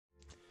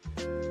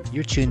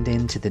You're tuned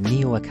in to the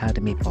Neo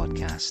Academy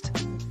podcast.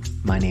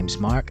 My name's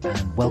Mark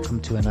and welcome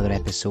to another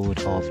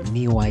episode of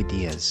Neo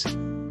Ideas,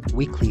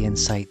 weekly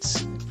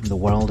insights from the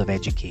world of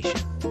education.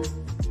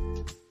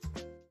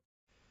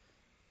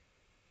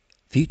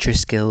 Future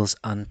skills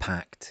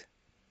unpacked.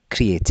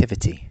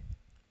 Creativity.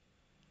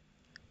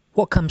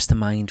 What comes to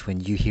mind when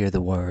you hear the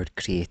word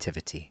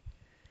creativity?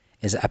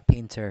 Is it a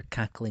painter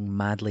cackling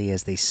madly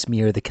as they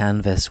smear the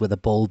canvas with a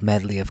bold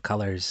medley of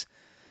colours?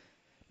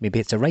 Maybe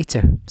it's a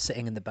writer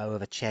sitting in the bough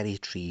of a cherry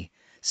tree,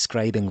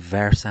 scribing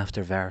verse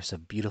after verse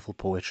of beautiful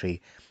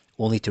poetry,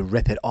 only to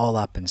rip it all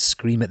up and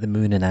scream at the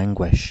moon in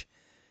anguish.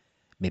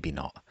 Maybe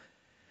not.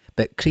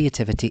 But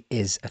creativity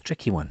is a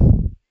tricky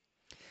one.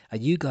 A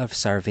YouGov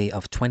survey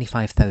of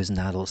 25,000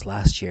 adults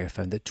last year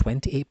found that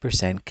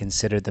 28%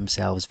 considered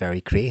themselves very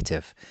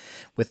creative,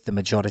 with the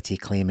majority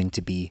claiming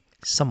to be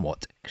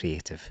somewhat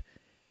creative.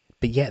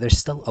 But yet there's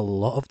still a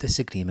lot of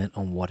disagreement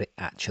on what it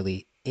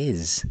actually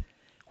is,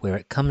 where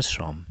it comes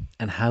from,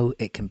 and how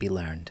it can be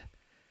learned.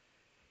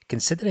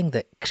 Considering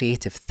that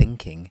creative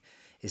thinking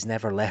is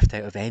never left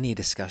out of any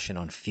discussion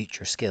on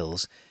future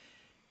skills,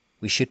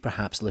 we should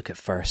perhaps look at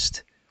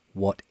first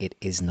what it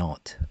is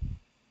not.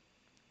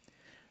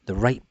 The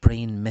right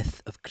brain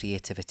myth of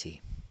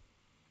creativity.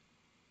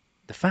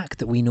 The fact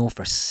that we know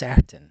for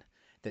certain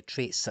that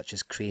traits such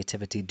as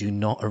creativity do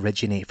not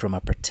originate from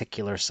a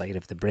particular side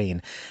of the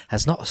brain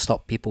has not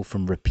stopped people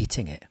from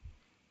repeating it.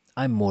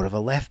 I'm more of a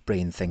left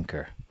brain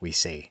thinker, we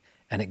say,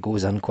 and it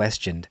goes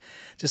unquestioned,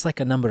 just like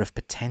a number of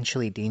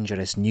potentially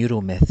dangerous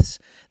neuromyths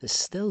that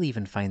still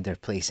even find their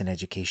place in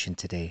education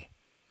today.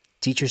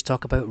 Teachers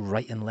talk about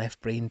right and left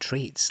brain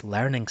traits,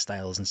 learning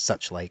styles and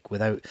such like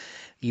without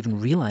even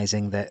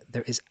realising that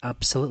there is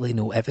absolutely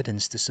no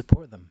evidence to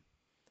support them.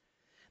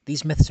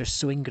 These myths are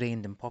so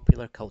ingrained in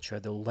popular culture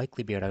they'll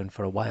likely be around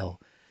for a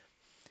while,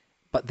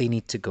 but they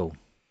need to go.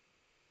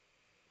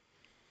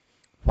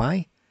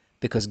 Why?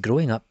 Because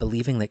growing up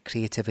believing that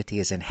creativity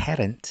is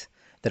inherent,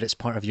 that it's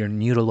part of your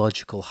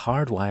neurological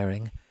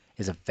hardwiring,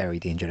 is a very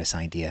dangerous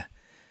idea.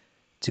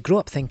 To grow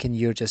up thinking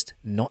you're just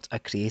not a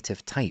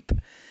creative type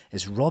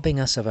is robbing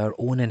us of our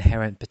own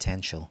inherent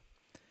potential.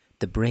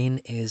 The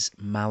brain is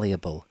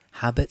malleable.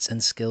 Habits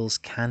and skills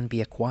can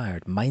be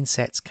acquired.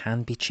 Mindsets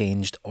can be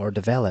changed or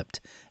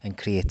developed. And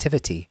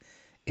creativity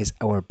is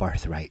our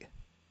birthright.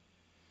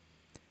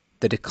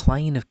 The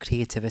decline of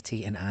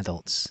creativity in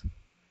adults.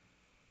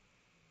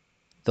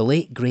 The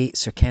late, great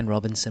Sir Ken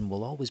Robinson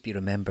will always be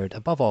remembered,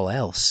 above all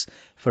else,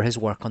 for his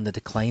work on the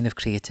decline of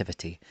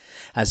creativity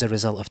as a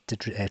result of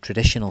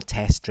traditional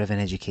test-driven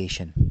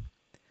education.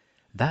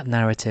 That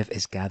narrative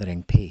is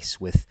gathering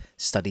pace, with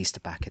studies to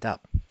back it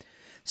up.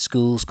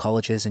 Schools,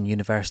 colleges and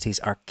universities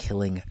are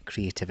killing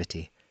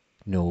creativity.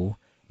 No,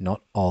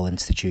 not all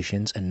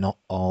institutions and not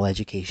all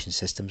education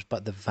systems,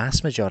 but the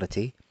vast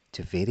majority,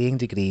 to varying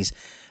degrees,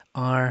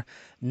 are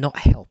not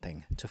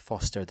helping to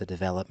foster the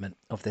development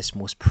of this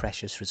most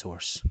precious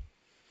resource.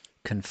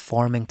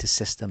 Conforming to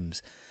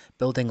systems,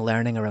 building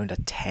learning around a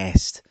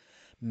test,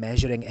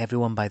 measuring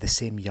everyone by the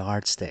same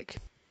yardstick,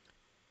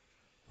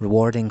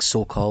 rewarding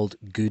so-called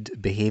good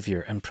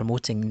behaviour and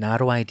promoting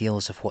narrow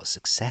ideals of what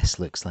success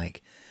looks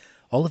like.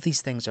 All of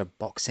these things are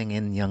boxing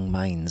in young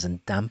minds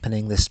and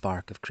dampening the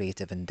spark of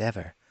creative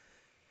endeavour.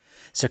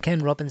 Sir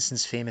Ken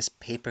Robinson's famous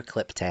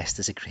paperclip test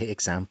is a great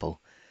example.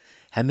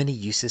 How many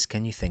uses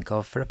can you think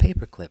of for a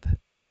paperclip?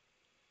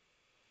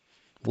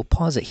 We'll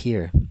pause it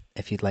here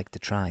if you'd like to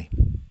try.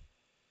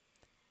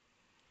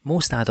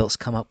 Most adults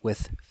come up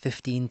with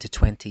 15 to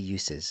 20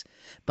 uses,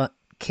 but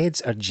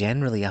kids are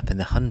generally up in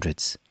the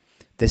hundreds.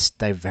 This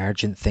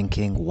divergent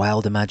thinking,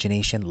 wild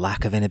imagination,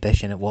 lack of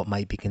inhibition at what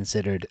might be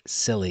considered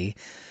silly,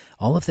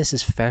 all of this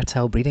is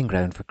fertile breeding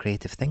ground for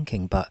creative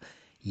thinking, but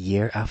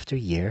year after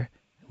year,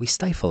 we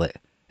stifle it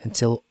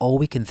until all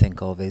we can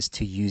think of is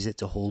to use it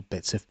to hold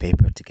bits of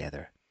paper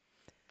together.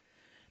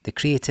 The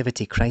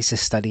Creativity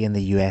Crisis study in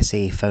the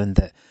USA found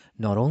that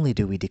not only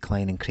do we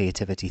decline in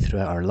creativity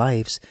throughout our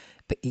lives,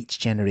 but each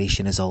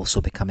generation is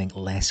also becoming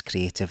less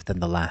creative than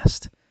the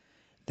last.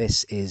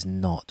 This is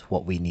not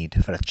what we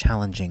need for a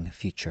challenging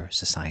future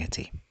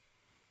society.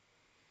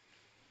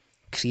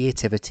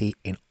 Creativity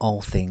in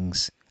all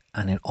things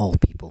and in all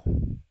people.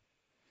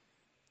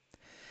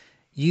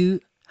 You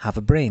have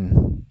a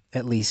brain.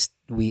 At least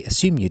we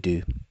assume you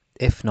do.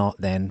 If not,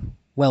 then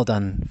well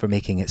done for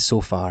making it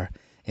so far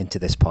into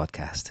this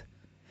podcast.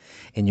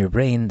 In your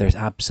brain, there's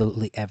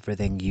absolutely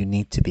everything you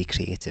need to be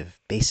creative.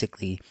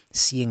 Basically,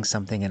 seeing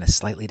something in a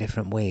slightly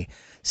different way,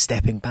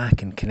 stepping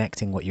back and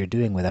connecting what you're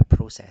doing with a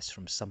process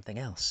from something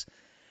else,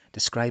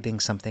 describing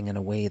something in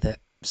a way that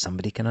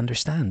somebody can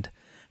understand,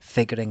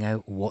 figuring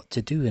out what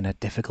to do in a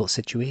difficult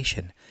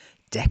situation,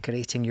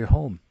 decorating your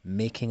home,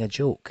 making a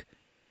joke.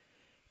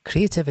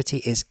 Creativity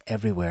is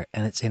everywhere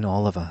and it's in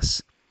all of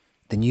us.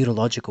 The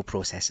neurological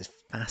process is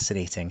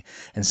fascinating,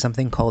 and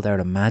something called our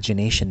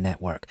imagination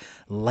network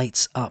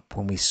lights up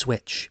when we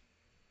switch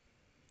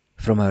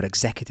from our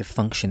executive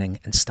functioning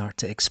and start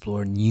to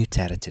explore new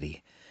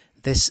territory.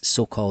 This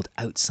so-called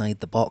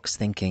outside-the-box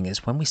thinking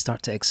is when we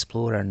start to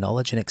explore our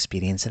knowledge and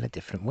experience in a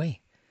different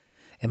way.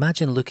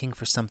 Imagine looking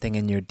for something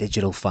in your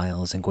digital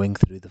files and going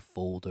through the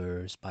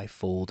folders by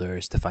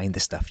folders to find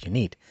the stuff you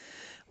need.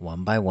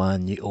 One by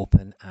one, you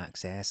open,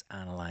 access,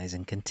 analyze,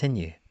 and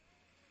continue.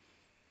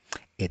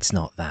 It's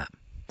not that.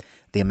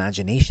 The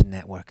imagination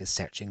network is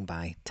searching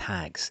by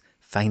tags,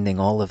 finding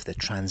all of the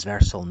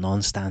transversal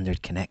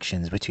non-standard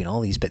connections between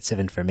all these bits of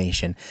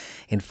information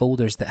in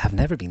folders that have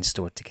never been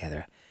stored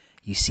together.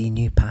 You see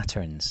new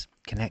patterns,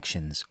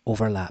 connections,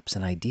 overlaps,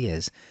 and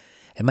ideas.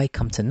 It might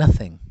come to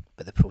nothing,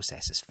 but the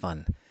process is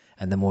fun.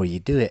 And the more you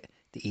do it,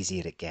 the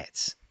easier it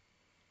gets.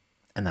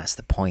 And that's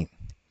the point.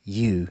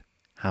 You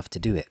have to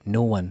do it.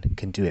 No one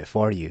can do it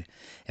for you.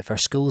 If our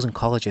schools and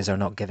colleges are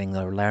not giving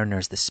their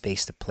learners the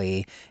space to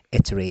play,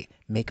 iterate,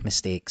 make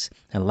mistakes,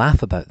 and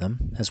laugh about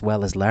them, as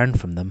well as learn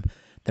from them,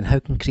 then how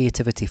can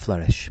creativity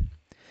flourish?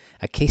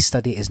 A case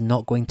study is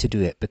not going to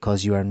do it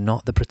because you are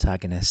not the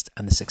protagonist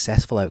and the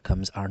successful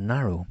outcomes are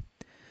narrow.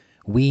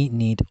 We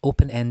need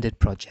open-ended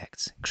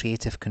projects,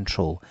 creative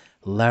control,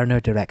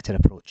 learner-directed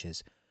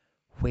approaches.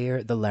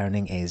 Where the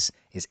learning is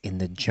in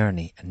the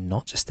journey and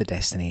not just the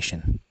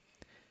destination.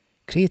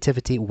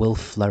 Creativity will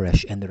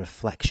flourish in the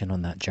reflection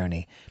on that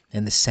journey,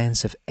 in the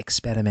sense of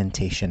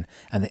experimentation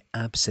and the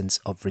absence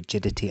of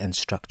rigidity and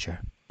structure.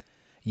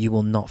 You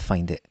will not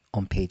find it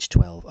on page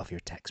 12 of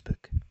your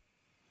textbook.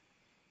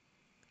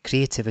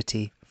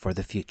 Creativity for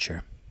the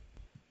future.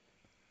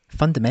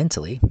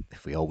 Fundamentally,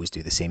 if we always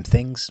do the same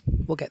things,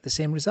 we'll get the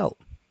same result.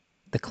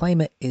 The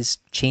climate is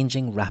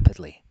changing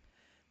rapidly.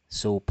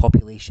 So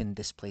population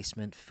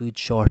displacement, food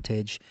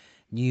shortage,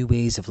 new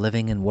ways of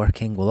living and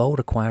working will all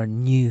require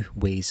new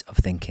ways of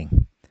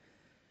thinking.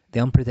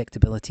 The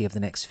unpredictability of the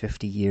next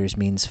 50 years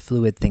means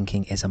fluid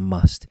thinking is a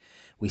must.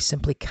 We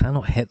simply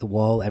cannot hit the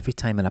wall every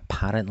time an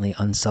apparently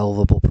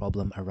unsolvable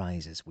problem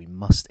arises. We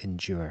must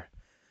endure.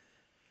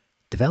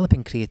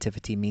 Developing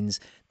creativity means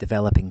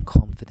developing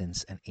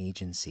confidence and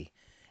agency.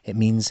 It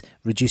means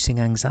reducing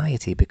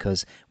anxiety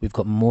because we've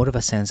got more of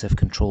a sense of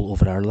control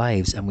over our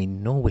lives and we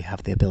know we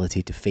have the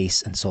ability to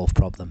face and solve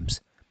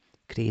problems.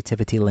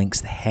 Creativity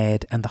links the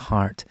head and the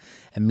heart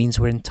and means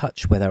we're in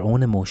touch with our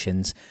own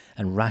emotions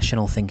and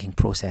rational thinking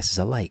processes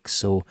alike,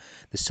 so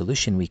the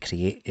solution we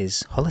create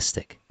is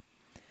holistic.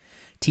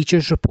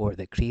 Teachers report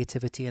that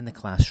creativity in the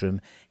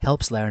classroom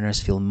helps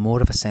learners feel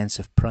more of a sense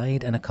of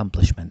pride and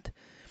accomplishment.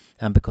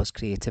 And because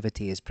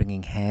creativity is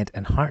bringing head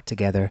and heart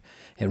together,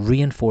 it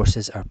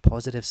reinforces our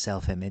positive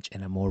self-image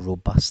in a more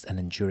robust and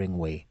enduring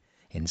way.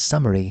 In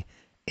summary,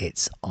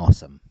 it's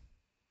awesome.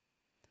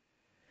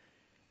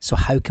 So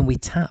how can we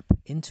tap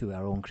into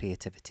our own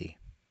creativity?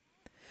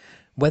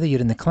 Whether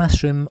you're in the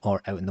classroom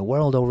or out in the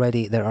world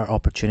already, there are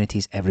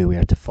opportunities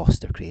everywhere to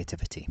foster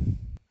creativity.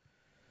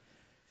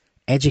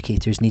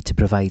 Educators need to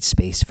provide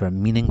space for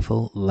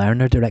meaningful,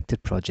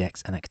 learner-directed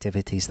projects and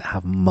activities that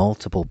have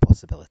multiple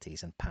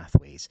possibilities and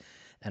pathways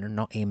and are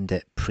not aimed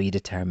at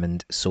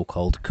predetermined,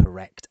 so-called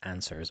correct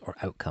answers or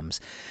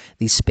outcomes.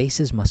 These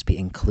spaces must be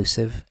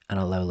inclusive and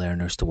allow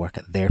learners to work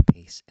at their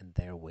pace in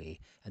their way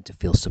and to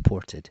feel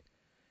supported.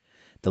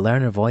 The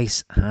learner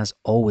voice has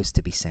always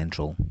to be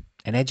central,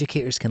 and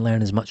educators can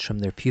learn as much from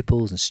their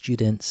pupils and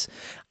students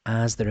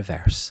as the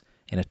reverse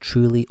in a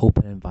truly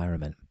open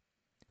environment.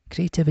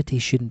 Creativity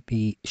should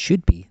be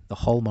the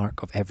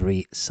hallmark of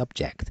every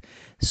subject,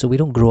 so we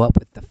don't grow up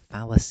with the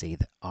fallacy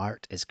that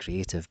art is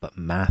creative but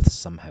math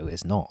somehow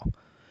is not.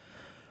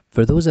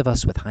 For those of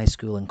us with high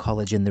school and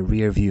college in the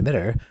rear view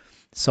mirror,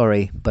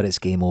 sorry, but it's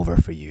game over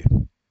for you.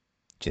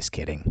 Just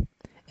kidding.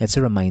 It's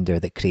a reminder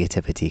that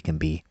creativity can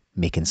be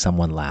making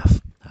someone laugh,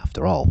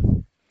 after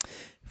all.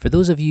 For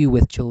those of you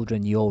with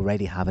children, you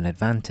already have an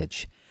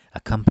advantage.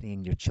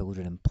 Accompanying your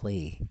children in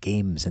play,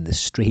 games, and the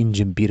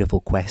strange and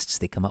beautiful quests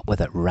they come up with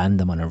at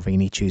random on a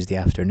rainy Tuesday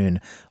afternoon,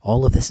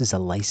 all of this is a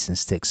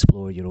license to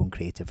explore your own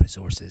creative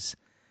resources.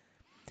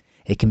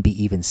 It can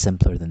be even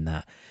simpler than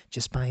that,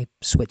 just by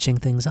switching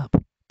things up.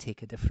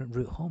 Take a different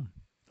route home.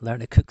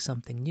 Learn to cook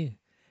something new.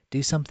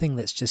 Do something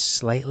that's just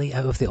slightly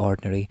out of the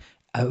ordinary,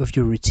 out of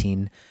your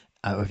routine,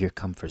 out of your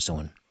comfort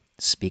zone.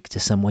 Speak to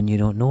someone you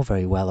don't know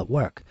very well at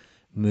work.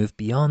 Move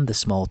beyond the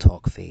small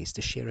talk phase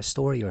to share a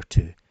story or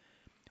two.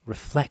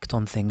 Reflect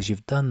on things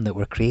you've done that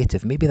were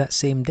creative, maybe that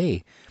same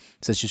day,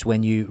 such as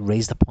when you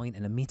raised a point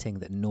in a meeting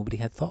that nobody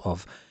had thought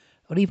of,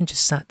 or even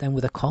just sat down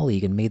with a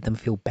colleague and made them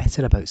feel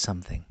better about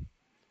something.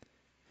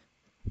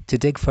 To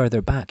dig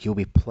further back, you'll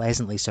be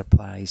pleasantly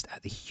surprised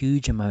at the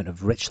huge amount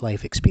of rich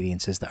life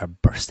experiences that are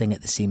bursting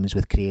at the seams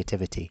with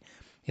creativity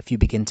if you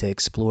begin to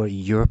explore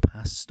your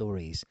past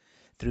stories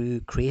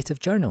through creative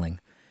journaling.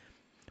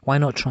 Why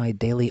not try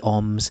Daily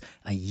Om's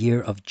A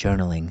Year of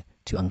Journaling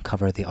to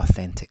uncover the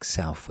authentic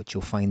self, which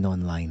you'll find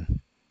online.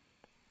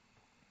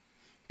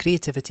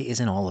 Creativity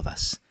is in all of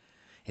us.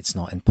 It's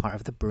not in part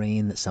of the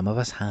brain that some of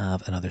us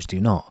have and others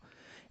do not.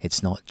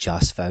 It's not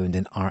just found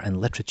in art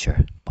and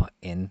literature, but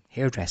in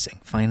hairdressing,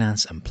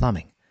 finance and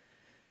plumbing.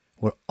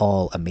 We're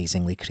all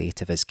amazingly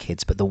creative as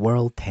kids, but the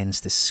world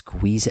tends to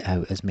squeeze it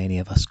out as many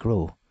of us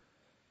grow.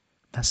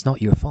 That's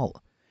not your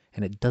fault,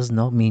 and it does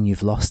not mean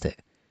you've lost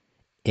it.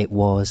 It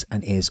was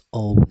and is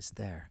always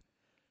there,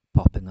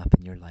 popping up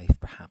in your life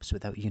perhaps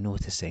without you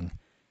noticing.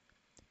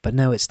 But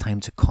now it's time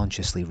to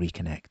consciously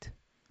reconnect.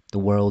 The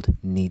world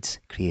needs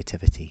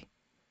creativity,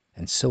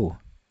 and so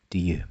do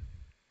you.